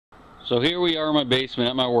So here we are in my basement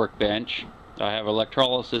at my workbench. I have an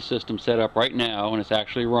electrolysis system set up right now and it's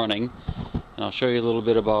actually running. And I'll show you a little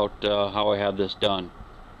bit about how I have this done.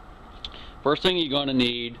 First thing you're going to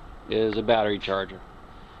need is a battery charger.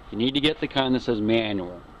 You need to get the kind that says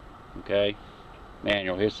manual. Okay?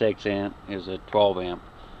 Manual. Here's 6 amp, here's a 12 amp.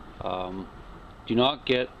 Do not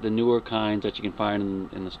get the newer kinds that you can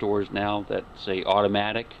find in the stores now that say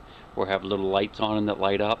automatic or have little lights on them that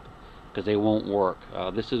light up, because they won't work.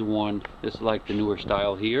 This is like the newer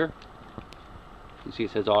style here. You see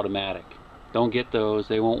it says automatic. Don't get those,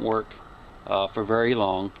 they won't work for very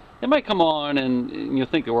long. They might come on and you'll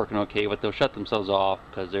think they're working okay, but they'll shut themselves off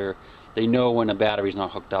because they know when the battery's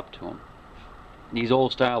not hooked up to them. These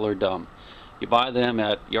old style are dumb. You buy them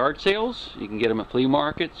at yard sales, you can get them at flea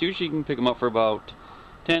markets. Usually you can pick them up for about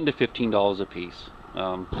 $10 to $15 a piece.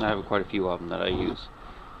 I have quite a few of them that I use.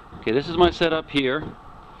 Okay, this is my setup here.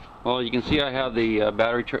 Well, you can see I have the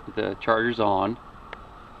the chargers on.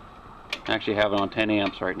 I actually have it on 10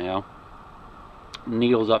 amps right now. The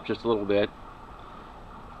needle's up just a little bit.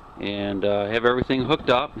 And I have everything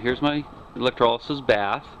hooked up. Here's my electrolysis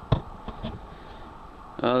bath.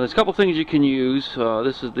 There's a couple things you can use.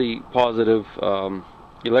 This is the positive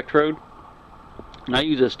electrode. And I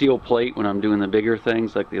use a steel plate when I'm doing the bigger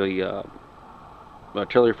things like the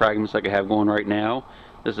artillery fragments like I have going right now.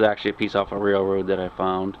 This is actually a piece off a railroad that I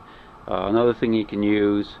found. Another thing you can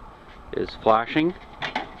use is flashing.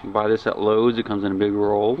 You can buy this at Lowe's. It comes in a big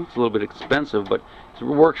roll. It's a little bit expensive, but it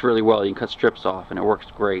works really well. You can cut strips off and it works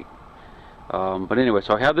great. But anyway,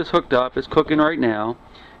 so I have this hooked up. It's cooking right now.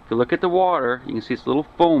 If you look at the water, you can see it's a little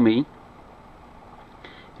foamy,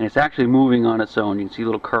 and it's actually moving on its own. You can see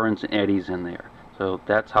little currents and eddies in there. So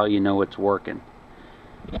that's how you know it's working.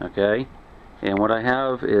 Okay? And what I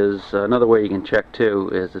have is another way you can check too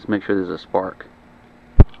is just make sure there's a spark.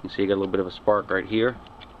 You can see you got a little bit of a spark right here.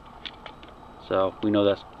 So we know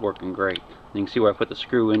that's working great. And you can see where I put the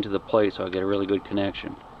screw into the plate so I get a really good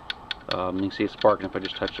connection. You can see it sparking if I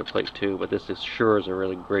just touch the plate too, but this is sure is a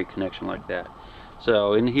really great connection like that.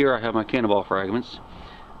 So in here I have my cannonball fragments.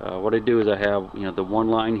 What I do is I have the one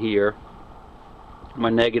line here, my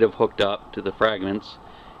negative hooked up to the fragments,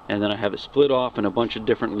 and then I have it split off in a bunch of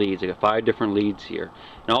different leads. I got 5 different leads here,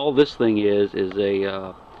 and all this thing is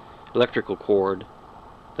a electrical cord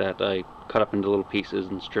that I cut up into little pieces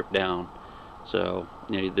and strip down. So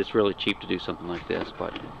it's really cheap to do something like this.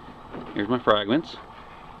 But here's my fragments.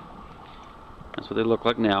 That's what they look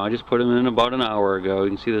like now. I just put them in about an hour ago.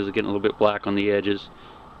 You can see those are getting a little bit black on the edges,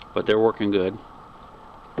 but they're working good.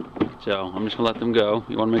 So I'm just going to let them go.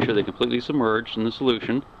 You want to make sure they're completely submerged in the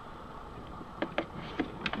solution,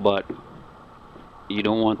 but you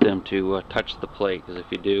don't want them to touch the plate, because if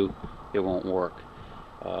you do, it won't work.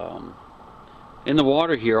 In the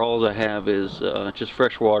water here, all I have is just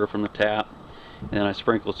fresh water from the tap, and then I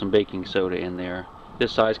sprinkle some baking soda in there.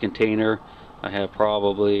 This size container, I have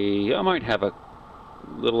I might have a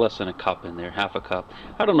little less than a cup in there, half a cup.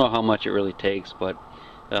 I don't know how much it really takes, but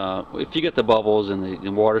if you get the bubbles and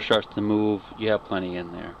the water starts to move, you have plenty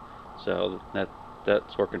in there. So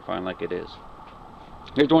that's working fine like it is.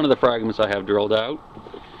 Here's one of the fragments I have drilled out.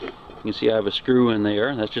 You can see I have a screw in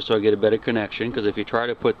there. That's just so I get a better connection, because if you try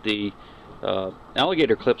to put the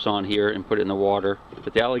alligator clips on here and put it in the water,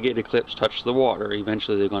 if the alligator clips touch the water,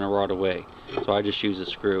 eventually they're going to rot away. So I just use a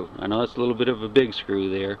screw. I know that's a little bit of a big screw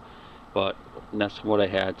there, but that's what I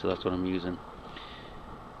had, so that's what I'm using.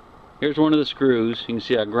 Here's one of the screws. You can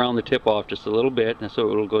see I ground the tip off just a little bit, and so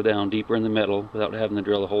it'll go down deeper in the metal without having to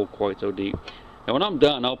drill a hole quite so deep. Now when I'm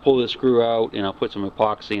done, I'll pull this screw out and I'll put some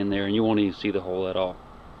epoxy in there, and you won't even see the hole at all.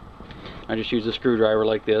 I just use a screwdriver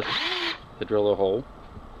like this to drill a hole.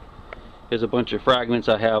 Here's a bunch of fragments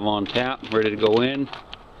I have on tap, ready to go in.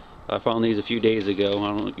 I found these a few days ago. I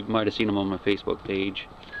don't know, you might have seen them on my Facebook page.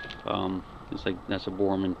 It's like that's a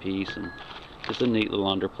Borman piece, and just a neat little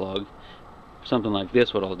underplug. Something like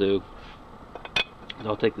this, what I'll do is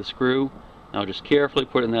I'll take the screw and I'll just carefully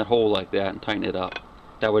put it in that hole like that and tighten it up.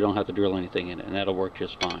 That way I don't have to drill anything in it, and that'll work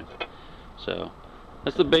just fine. So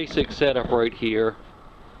that's the basic setup right here.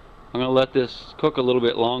 I'm going to let this cook a little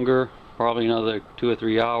bit longer, probably another 2 or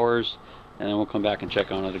 3 hours, and then we'll come back and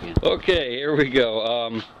check on it again. Okay, here we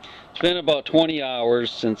go. It's been about 20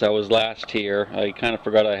 hours since I was last here. I kind of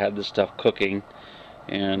forgot I had this stuff cooking,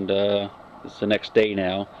 and it's the next day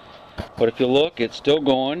now. But if you look, it's still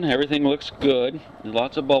going. Everything looks good. There's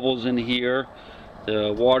lots of bubbles in here.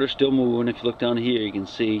 The water's still moving. If you look down here, you can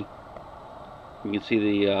see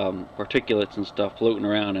the particulates and stuff floating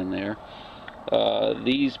around in there.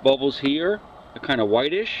 These bubbles here are kind of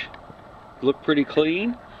whitish, look pretty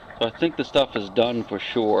clean, so I think the stuff is done for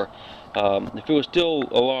sure. If it was still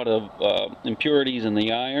a lot of impurities in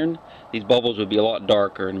the iron, these bubbles would be a lot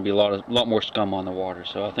darker and be a lot more scum on the water.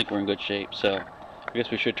 So I think we're in good shape. So I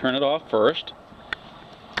guess we should turn it off first.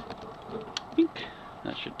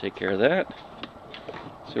 That should take care of that.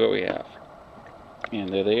 See what we have. And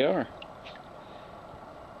there they are.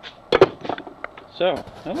 So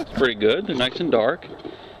that looks pretty good. They're nice and dark.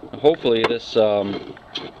 Hopefully this stuff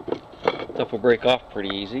will break off pretty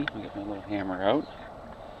easy. I'll get my little hammer out.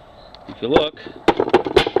 If you look,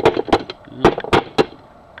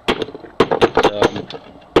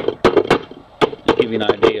 to give you an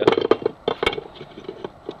idea,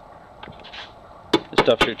 this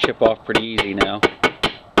stuff should chip off pretty easy now.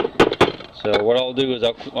 So what I'll do is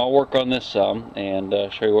I'll work on this some and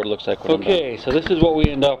show you what it looks like when I'm done. Okay, so this is what we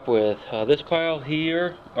end up with. This pile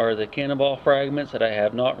here are the cannonball fragments that I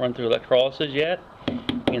have not run through electrolysis yet.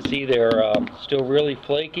 You can see they're still really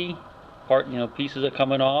flaky. Pieces are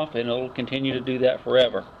coming off, and it'll continue to do that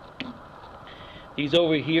forever. These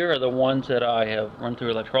over here are the ones that I have run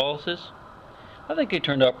through electrolysis. I think they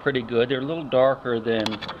turned out pretty good. They're a little darker than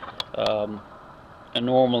I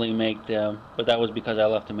normally make them, but that was because I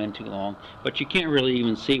left them in too long. But you can't really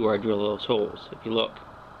even see where I drill those holes if you look.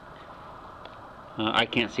 I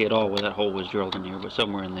can't see at all where that hole was drilled in here, but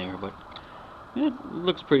somewhere in there. But yeah, it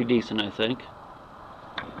looks pretty decent, I think.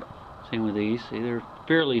 Same with these. They're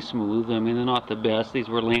fairly smooth. I mean, they're not the best. These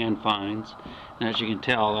were land fines, and as you can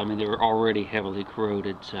tell, I mean, they were already heavily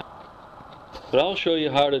corroded. So. But I'll show you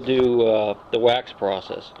how to do the wax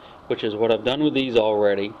process, which is what I've done with these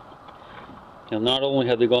already. Not only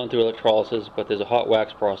have they gone through electrolysis, but there's a hot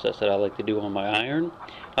wax process that I like to do on my iron.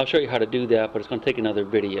 I'll show you how to do that, but it's going to take another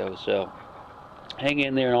video, so hang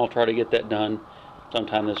in there and I'll try to get that done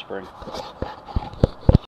sometime this spring.